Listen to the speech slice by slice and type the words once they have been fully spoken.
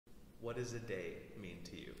What does a day mean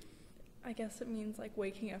to you? I guess it means like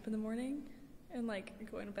waking up in the morning and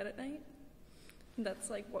like going to bed at night. And that's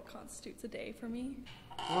like what constitutes a day for me.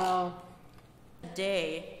 Well, a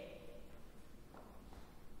day,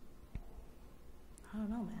 I don't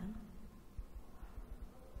know, man.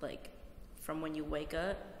 Like, from when you wake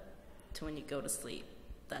up to when you go to sleep,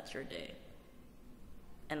 that's your day.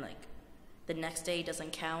 And like, the next day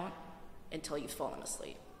doesn't count until you've fallen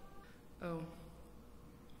asleep. Oh.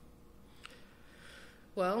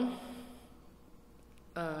 Well,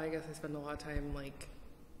 I guess I spend a lot of time like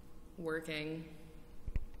working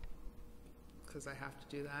because I have to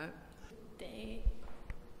do that. Day.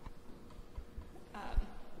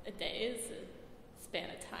 A day is a span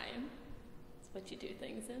of time. It's what you do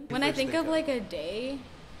things in. When I think of like a day,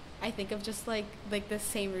 I think of just like the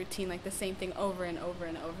same routine, like the same thing over and over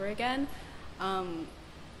and over again.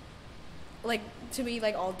 Like to me,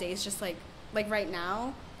 like all days just like right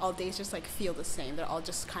now, all days just like feel the same. They're all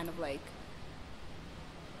just kind of like,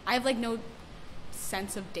 I have like no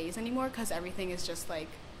sense of days anymore because everything is just like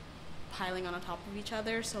piling on top of each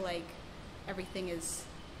other. So like everything is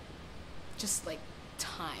just like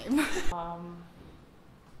time.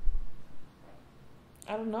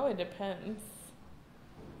 I don't know, it depends.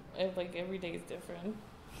 Like every day is different.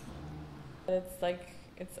 It's like,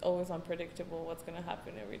 it's always unpredictable what's gonna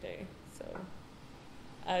happen every day. So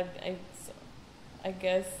I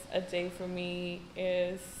guess a day for me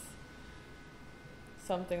is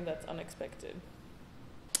something that's unexpected.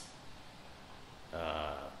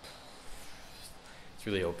 It's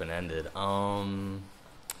really open-ended.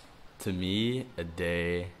 To me, a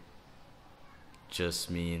day just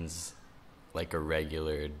means like a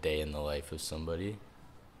regular day in the life of somebody.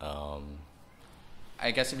 I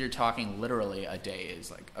guess if you're talking literally, a day is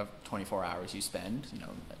like 24 hours you spend,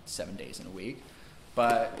 7 days in a week.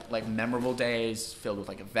 But like memorable days filled with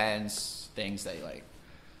like events, things that you like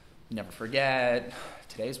never forget.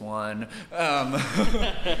 Today's one.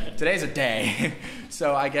 Today's a day.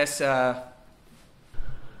 So I guess.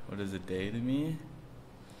 What is a day to me?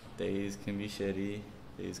 Days can be shitty.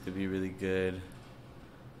 Days could be really good.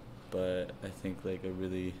 But I think like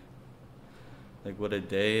what a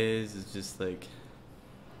day is just like,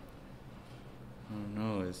 I don't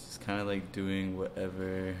know, it's just kind of like doing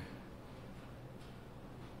whatever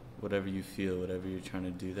you feel, whatever you're trying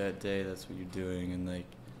to do that day, that's what you're doing. And like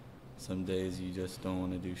some days you just don't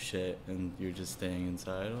want to do shit and you're just staying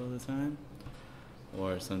inside all the time.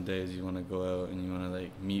 Or some days you want to go out and you want to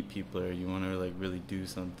like meet people, or you want to like really do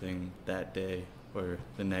something that day, or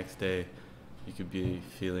the next day you could be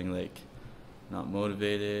feeling like not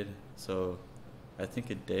motivated. So I think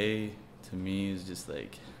a day to me is just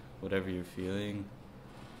like whatever you're feeling,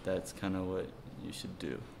 that's kind of what you should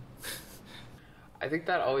do. I think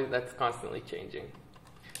that's constantly changing.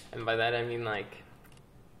 And by that I mean like,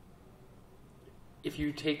 if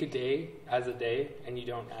you take a day as a day and you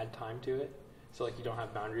don't add time to it, so like you don't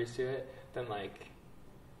have boundaries to it, then like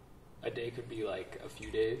a day could be like a few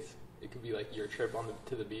days. It could be like your trip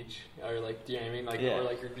to the beach, or like, do you know what I mean? Like, yeah. Or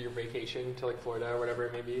like your vacation to like Florida or whatever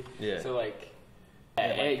it may be. Yeah. So like,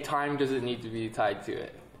 time doesn't need to be tied to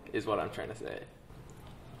it, is what I'm trying to say.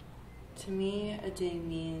 To me, a day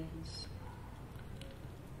means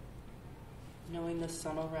knowing the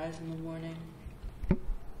sun will rise in the morning.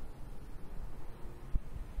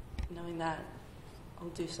 Knowing that I'll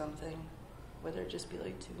do something, whether it just be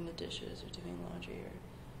like doing the dishes or doing laundry or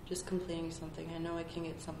just completing something. I know I can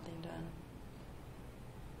get something done.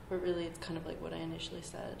 But really, it's kind of like what I initially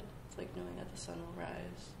said. It's like knowing that the sun will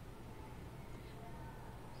rise.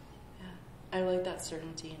 Yeah, I like that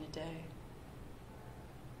certainty in a day.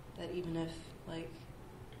 That even if like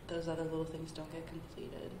those other little things don't get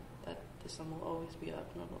completed, that the sun will always be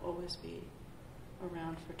up and it will always be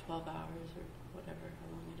around for 12 hours or whatever,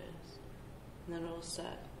 how long it is. And then it'll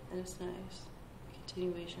set, and it's nice.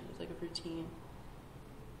 Continuation is like a routine.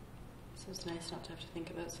 So it's nice not to have to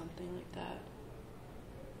think about something like that.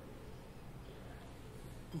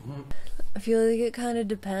 Mm-hmm. I feel like it kind of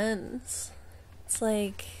depends. It's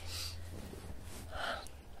like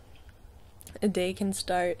a day can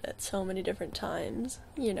start at so many different times,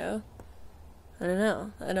 you know? I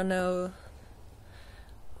don't know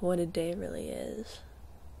what a day really is.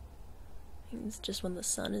 It's just when the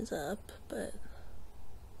sun is up, but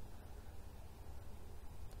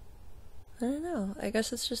I don't know. I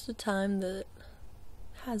guess it's just a time that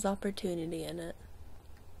has opportunity in it.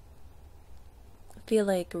 I feel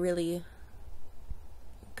like really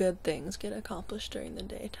good things get accomplished during the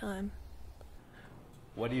daytime.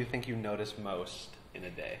 What do you think you notice most in a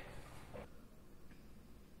day?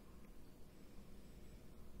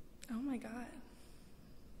 Oh my god.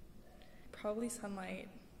 probably sunlight.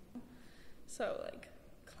 So like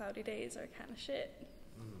cloudy days are kind of shit.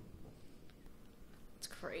 It's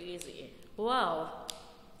crazy. Well,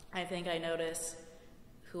 I think I notice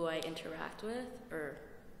who I interact with, or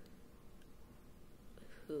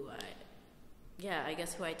I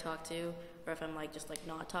guess who I talk to, or if I'm like just like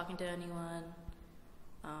not talking to anyone.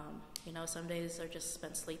 Some days are just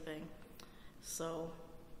spent sleeping. So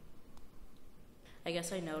I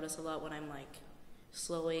guess I notice a lot when I'm like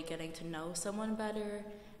slowly getting to know someone better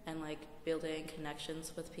and like building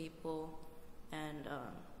connections with people. And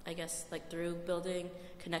I guess like through building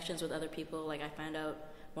connections with other people, like I find out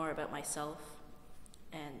more about myself,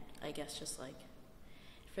 and I guess just like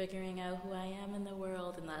figuring out who I am in the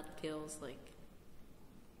world, and that feels like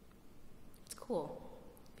it's cool.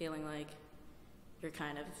 Feeling like you're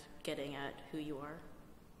kind of getting at who you are.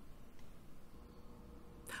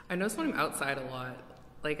 I notice when I'm outside a lot,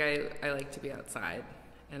 like I like to be outside,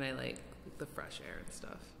 and I like the fresh air and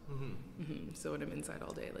stuff. So when I'm inside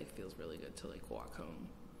all day, it like feels really good to like walk home.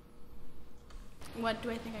 What do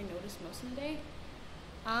I think I notice most in the day?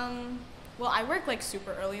 Well, I work like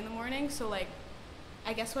super early in the morning, so like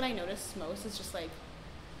I guess what I notice most is just like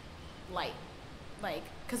light. Like,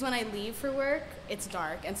 because when I leave for work, it's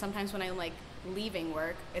dark, and sometimes when I'm like leaving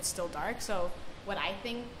work, it's still dark. So what I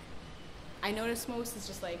think I notice most is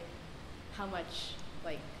just like how much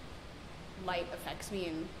like light affects me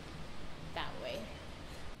in that way.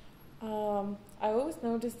 I always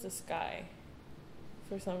notice the sky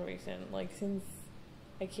for some reason. Like since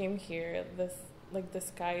I came here, the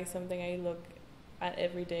sky is something I look at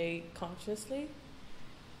every day consciously.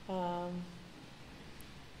 And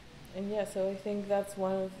yeah, so I think that's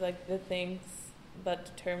one of like the things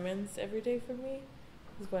that determines every day for me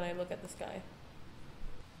is when I look at the sky.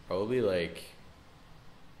 Probably like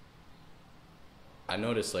I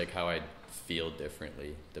notice like how I feel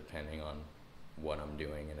differently depending on what I'm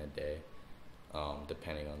doing in a day,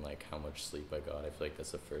 depending on like how much sleep I got. I feel like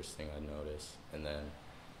that's the first thing I notice, and then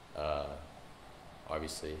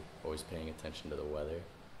obviously always paying attention to the weather,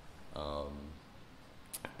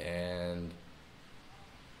 and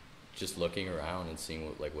just looking around and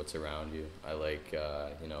seeing what's around you. I like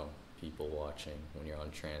people watching when you're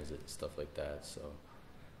on transit, stuff like that. So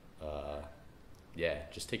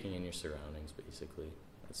just taking in your surroundings basically.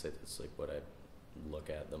 I'd say that's like what I look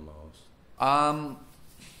at the most.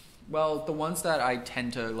 Well, the ones that I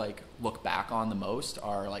tend to like look back on the most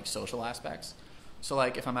are like social aspects. So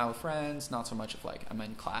like if I'm out with friends, not so much if like I'm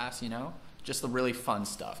in class, just the really fun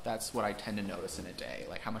stuff. That's what I tend to notice in a day.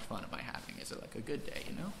 Like how much fun am I having? Is it like a good day,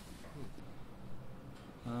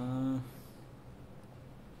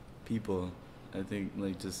 People. I think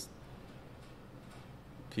like just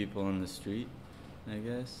people on the street, I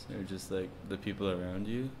guess, or just like the people around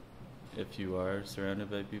you, if you are surrounded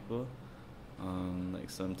by people. Like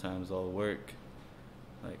sometimes I'll work,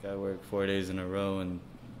 like I work 4 days in a row, and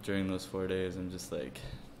during those 4 days I'm just like,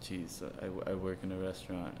 geez, I work in a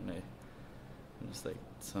restaurant, and I'm just like,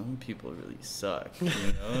 some people really suck,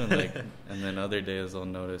 and then other days I'll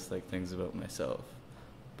notice like things about myself,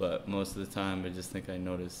 but most of the time I just think I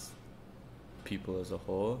notice people as a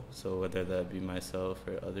whole. So whether that be myself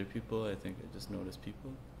or other people, I think I just notice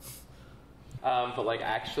people. But like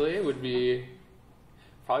actually it would be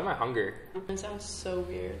probably my hunger. It sounds so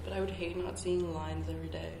weird, but I would hate not seeing lines every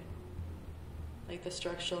day. Like the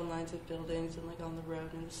structural lines of buildings and like on the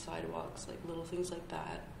road and the sidewalks, like little things like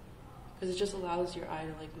that. Because it just allows your eye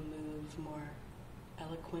to like move more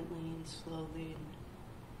eloquently and slowly, and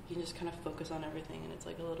you can just kind of focus on everything, and it's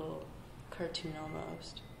like a little cartoon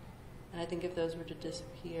almost. And I think if those were to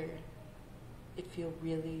disappear, it'd feel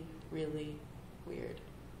really, really weird.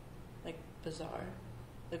 Like bizarre.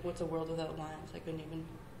 Like what's a world without lines? I couldn't even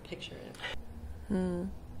picture it. I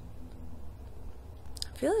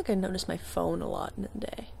feel like I notice my phone a lot in a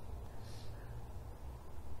day.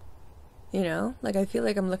 Like I feel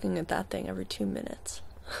like I'm looking at that thing every 2 minutes.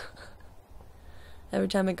 Every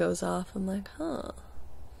time it goes off, I'm like,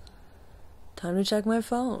 time to check my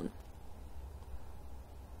phone.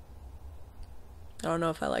 I don't know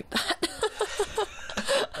if I like that.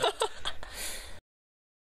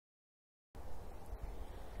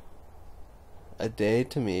 A day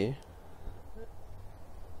to me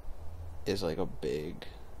is like a big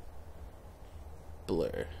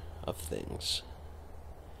blur of things.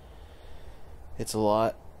 It's a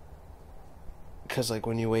lot, because like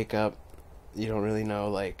when you wake up, you don't really know,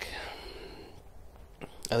 like,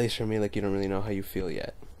 at least for me, like you don't really know how you feel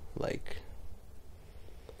yet. Like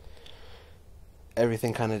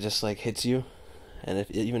everything kind of just like hits you, and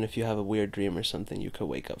even if you have a weird dream or something, you could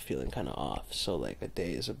wake up feeling kind of off. So like a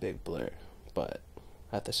day is a big blur, but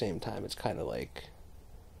at the same time, it's kind of like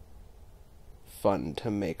fun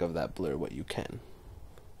to make of that blur what you can.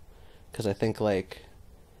 Because I think like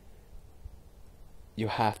you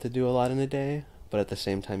have to do a lot in a day, but at the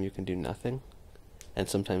same time you can do nothing. And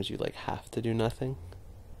sometimes you like have to do nothing.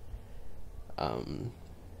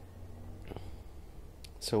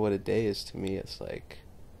 So what a day is to me, it's like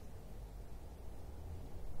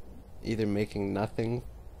either making nothing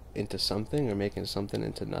into something or making something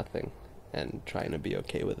into nothing and trying to be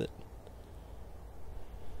okay with it.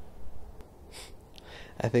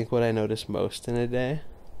 I think what I notice most in a day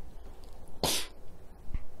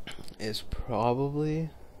is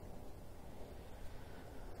probably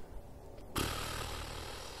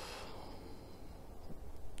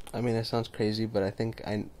I mean, it sounds crazy, but I think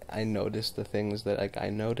I notice the things that like I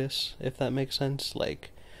notice, if that makes sense.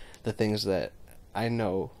 Like the things that I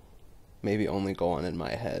know maybe only go on in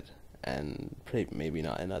my head and maybe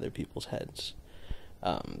not in other people's heads.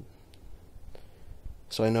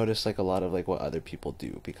 So I notice like a lot of like what other people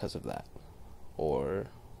do because of that, or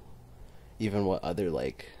even what other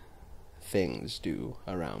like things do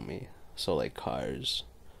around me. So like cars,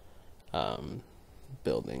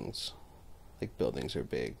 buildings. Like buildings are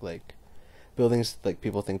big. Like buildings, like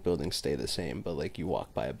people think buildings stay the same, but like you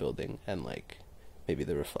walk by a building and like maybe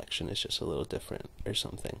the reflection is just a little different or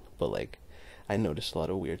something. But like I notice a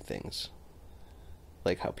lot of weird things,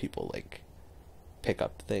 like how people like pick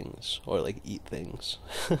up things or like eat things.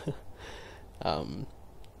 And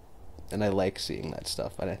I like seeing that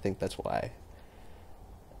stuff, and I think that's why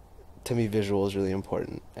to me visual is really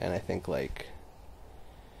important. And I think like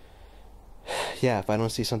yeah, if I don't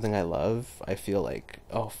see something I love, I feel like,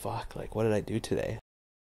 oh fuck, like what did I do today?